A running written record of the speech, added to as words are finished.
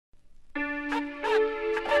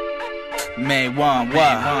Main one,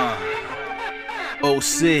 what?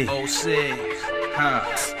 OC,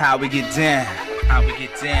 how we get down?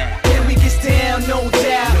 Yeah, we get down, no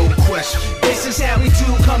doubt. No question. This is how we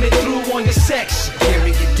do, coming through on your section. Can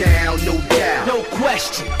we get down? No doubt. No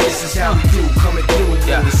question. This is how we do, coming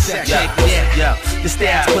through on the section. Yeah. This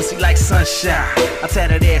style pussy like sunshine. I tear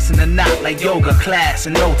that ass in a knot like yoga class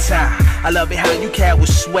in no time. I love it how you cat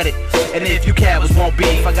was sweated, and if you cat was won't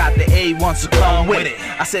beef, I got the A1 so come with it.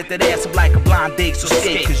 I set that ass up like a blind date, so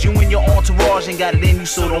skate, cause you and your entourage ain't got it in you,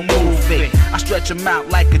 so don't move it. I stretch them out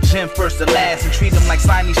like a gym first to last, and treat them like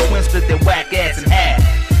Siamese twins, split their whack ass in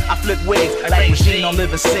half. I flip waves like machine on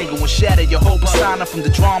living single and shatter your whole persona from the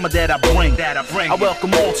drama that I bring. I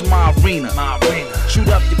welcome all to my arena. Shoot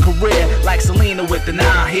up your career like Selena with the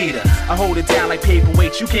 9-heater. I hold it down like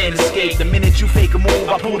paperweight, you can't escape. The minute you fake a move,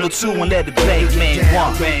 I pull the 2 and let it play. Main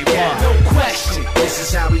one. No question. This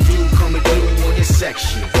is how we do, coming through on your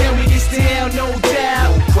section. Can we get down, no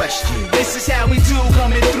doubt. No question. This is how we do,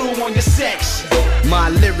 coming through on your section. My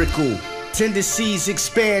lyrical tendencies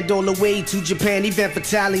expand all the way to Japan, even for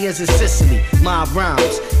Italians and Sicily. My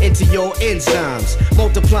rhymes into your enzymes,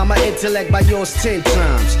 multiply my intellect by yours 10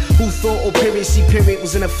 times. Who thought O period C period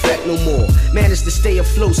was in effect no more? Managed to stay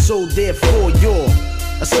afloat, so therefore your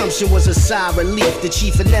assumption was a sigh of relief. The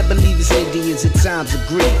chief would never leave his Indians in times of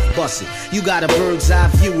grief. Bust it, you got a bird's eye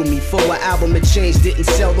view of me. For an album it changed, didn't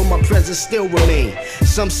sell, though my presence still remain.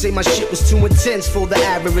 Some say my shit was too intense for the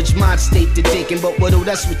average mind state to take in, but well,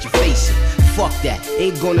 that's what you're facing. Fuck that,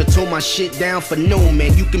 ain't gonna tone my shit down for no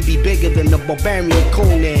man. You can be bigger than the barbarian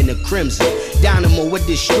Conan and the Crimson Dynamo, a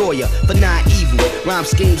destroyer, but not evil. Rhyme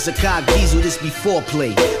schemes are cog diesel, this be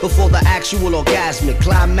foreplay. Before the actual orgasmic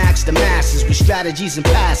climax, the masses with strategies and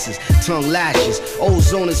passes. Tongue lashes,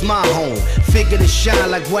 ozone is my home. Figure to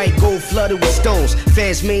shine like white gold flooded with stones.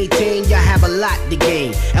 Fans maintain y'all have a lot to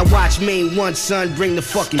gain. And watch Main One, son, bring the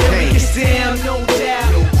fucking pain. We get down, no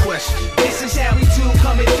doubt. No question. This is how we do,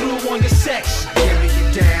 coming through on your section. Can we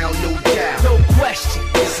get down? No doubt. No question.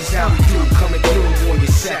 This is how we do, coming through on your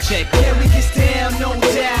section. Can we get down, no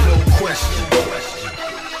doubt. No question.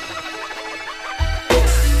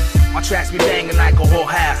 My tracks be banging like a whole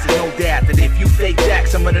house. There's no doubt that if you fake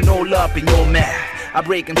jacks, I'm gonna know up in your mouth. I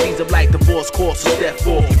break them things up like divorce court, so step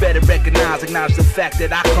forth. You better acknowledge the fact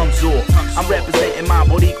that I comes off. I'm representing my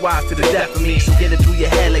Boricuas to the death of me, so get it through your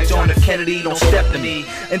head like John F. Kennedy, don't step to me.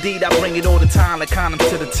 Indeed, I bring it all the time like condoms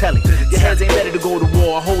to the telly. Your heads ain't ready to go to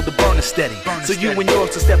war, I hold the burner steady. So you and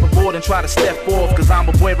yours to step aboard and try to step forth, cause I'm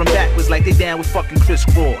a boy from backwards like they down with fucking Chris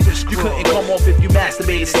Cross. You couldn't come off if you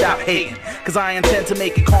masturbated, stop hating. Cause I intend to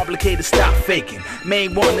make it complicated, stop faking.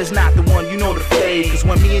 Main One is not the one, you know the fade. Cause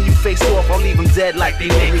when me and you face off, I'll leave them dead like they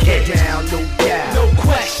make Get down, no doubt. No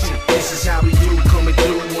question. This is how we do, coming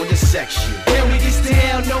through on your section. Can we get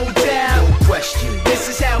down, no doubt. No question. This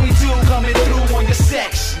is how we do, coming through on your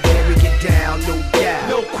section. Can we get down, no doubt.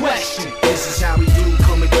 No question. This is how we do,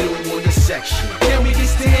 coming through on your section. Can we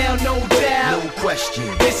get down, no doubt. No question.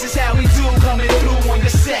 This is how we do, coming through on your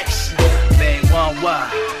section. Main One, why?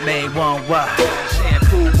 Main One, why?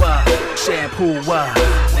 Shampoo, why? Shampoo, why?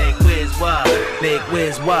 Make whiz, why? Make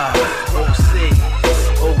whiz, why?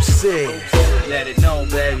 OC, let it know.